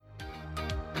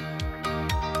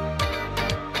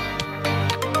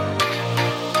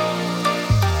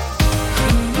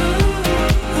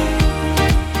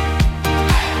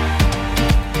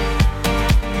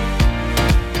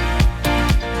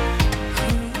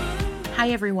Hi,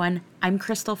 everyone. I'm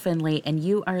Crystal Finley, and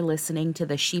you are listening to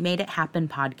the She Made It Happen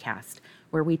podcast,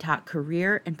 where we talk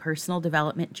career and personal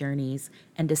development journeys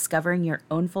and discovering your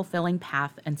own fulfilling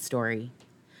path and story.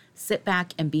 Sit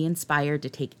back and be inspired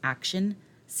to take action,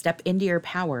 step into your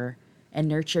power, and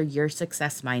nurture your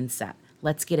success mindset.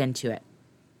 Let's get into it.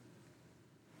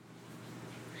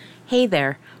 Hey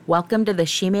there. Welcome to the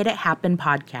She Made It Happen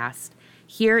podcast.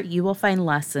 Here you will find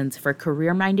lessons for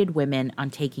career-minded women on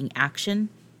taking action,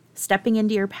 stepping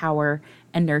into your power,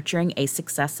 and nurturing a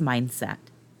success mindset.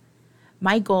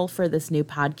 My goal for this new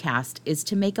podcast is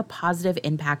to make a positive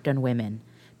impact on women,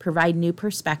 provide new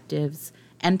perspectives,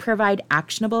 and provide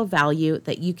actionable value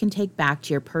that you can take back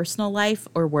to your personal life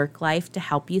or work life to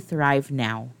help you thrive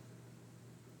now.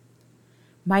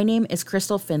 My name is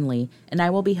Crystal Finley, and I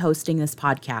will be hosting this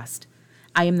podcast.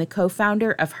 I am the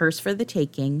co-founder of Hers for the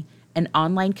Taking, an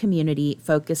online community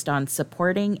focused on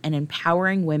supporting and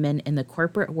empowering women in the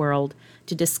corporate world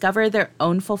to discover their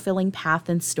own fulfilling path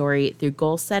and story through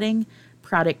goal setting,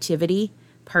 productivity,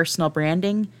 personal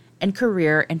branding, and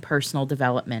career and personal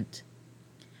development.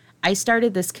 I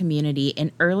started this community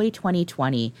in early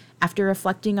 2020 after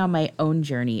reflecting on my own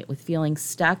journey with feeling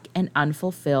stuck and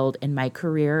unfulfilled in my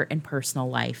career and personal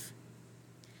life.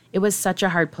 It was such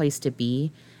a hard place to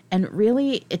be, and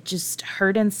really, it just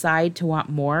hurt inside to want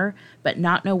more, but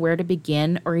not know where to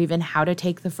begin or even how to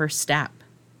take the first step.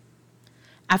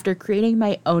 After creating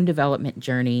my own development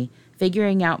journey,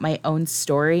 figuring out my own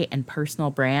story and personal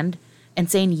brand,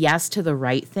 and saying yes to the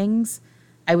right things,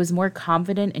 I was more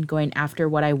confident in going after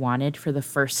what I wanted for the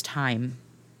first time.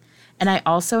 And I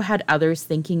also had others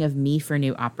thinking of me for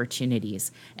new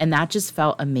opportunities, and that just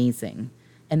felt amazing.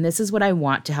 And this is what I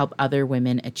want to help other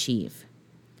women achieve.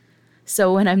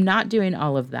 So when I'm not doing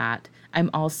all of that,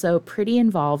 I'm also pretty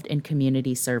involved in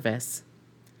community service.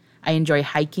 I enjoy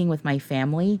hiking with my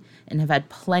family and have had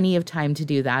plenty of time to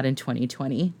do that in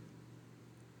 2020.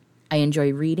 I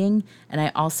enjoy reading, and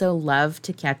I also love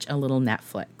to catch a little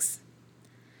Netflix.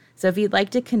 So if you'd like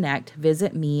to connect,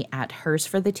 visit me at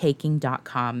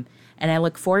hersforthetaking.com, and I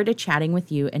look forward to chatting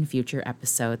with you in future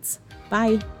episodes.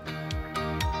 Bye.